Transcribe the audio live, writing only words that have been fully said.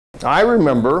I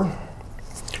remember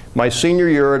my senior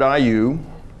year at IU,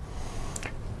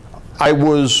 I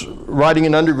was writing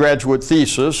an undergraduate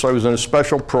thesis. I was in a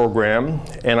special program,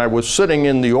 and I was sitting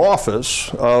in the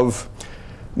office of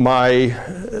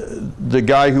the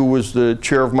guy who was the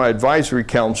chair of my advisory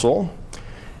council.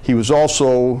 He was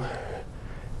also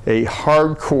a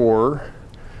hardcore,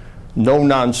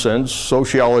 no-nonsense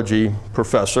sociology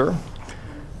professor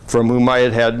from whom I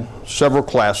had had several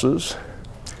classes.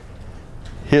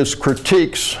 His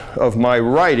critiques of my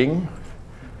writing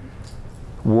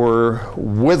were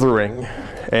withering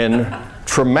and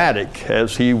traumatic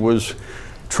as he was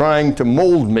trying to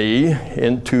mold me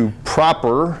into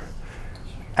proper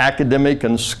academic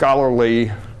and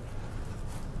scholarly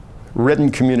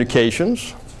written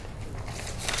communications.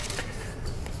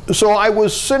 So I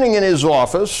was sitting in his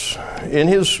office,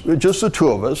 just the two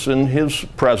of us, in his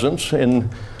presence, in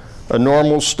a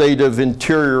normal state of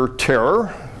interior terror,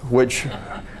 which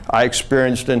I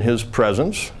experienced in his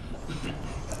presence.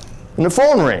 And the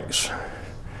phone rings.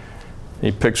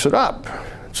 He picks it up.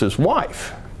 It's his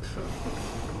wife.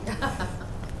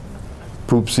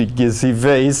 Poopsie gizzy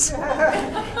face.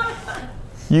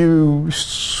 You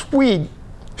sweet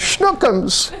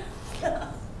schnookums.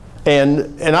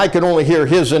 And I could only hear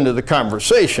his end of the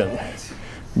conversation.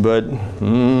 But,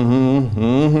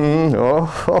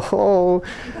 oh,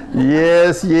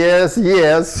 yes, yes,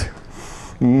 yes.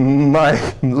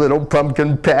 My little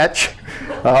pumpkin patch.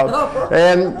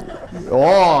 And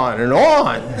on and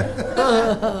on.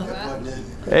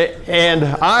 And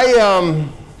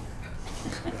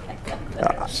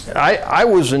I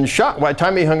was in shock. By the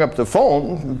time he hung up the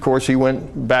phone, of course, he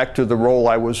went back to the role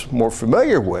I was more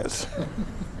familiar with.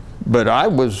 But I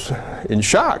was in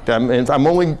shock. I'm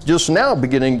only just now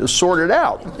beginning to sort it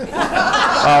out.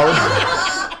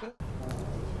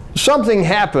 Something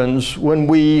happens when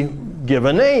we give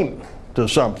a name to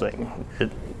something.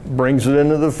 It brings it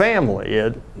into the family.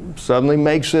 It suddenly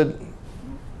makes it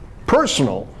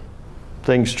personal.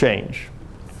 Things change.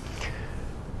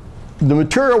 The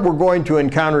material we're going to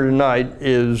encounter tonight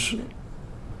is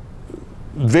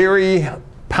very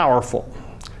powerful.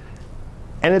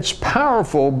 And it's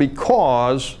powerful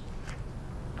because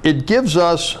it gives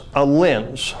us a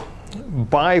lens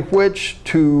by which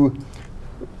to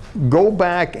go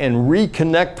back and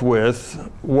reconnect with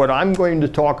what I'm going to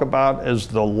talk about as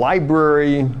the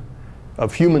library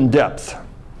of human depth.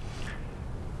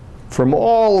 From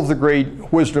all of the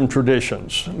great wisdom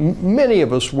traditions, many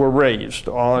of us were raised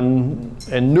on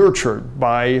and nurtured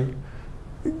by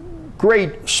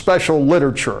great special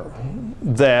literature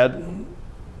that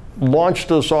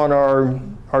launched us on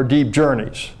our deep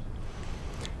journeys.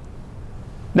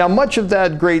 Now, much of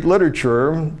that great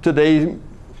literature today,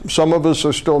 some of us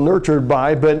are still nurtured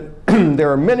by, but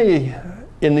there are many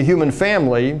in the human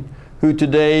family who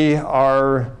today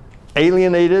are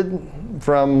alienated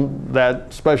from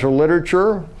that special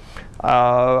literature,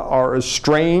 are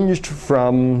estranged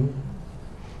from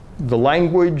the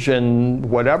language and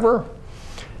whatever.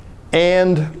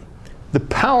 And the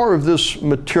power of this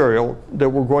material that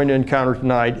we're going to encounter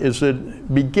tonight is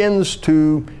it begins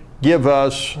to give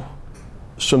us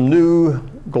some new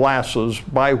glasses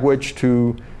by which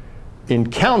to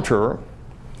encounter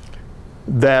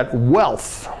that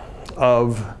wealth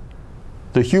of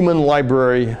the human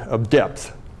library of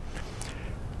depth.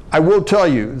 I will tell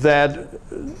you that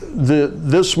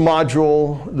this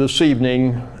module this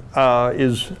evening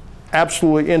is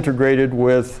absolutely integrated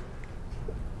with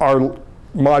our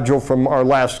module from our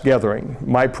last gathering,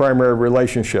 My Primary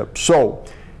Relationship. So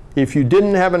if you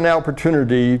didn't have an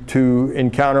opportunity to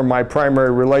encounter My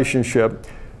Primary Relationship,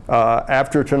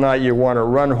 after tonight you want to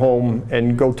run home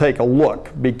and go take a look,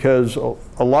 because a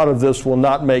lot of this will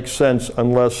not make sense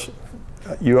unless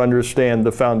you understand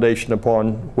the foundation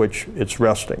upon which it's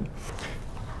resting.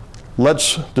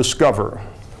 Let's discover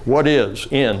what is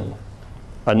in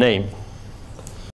a name.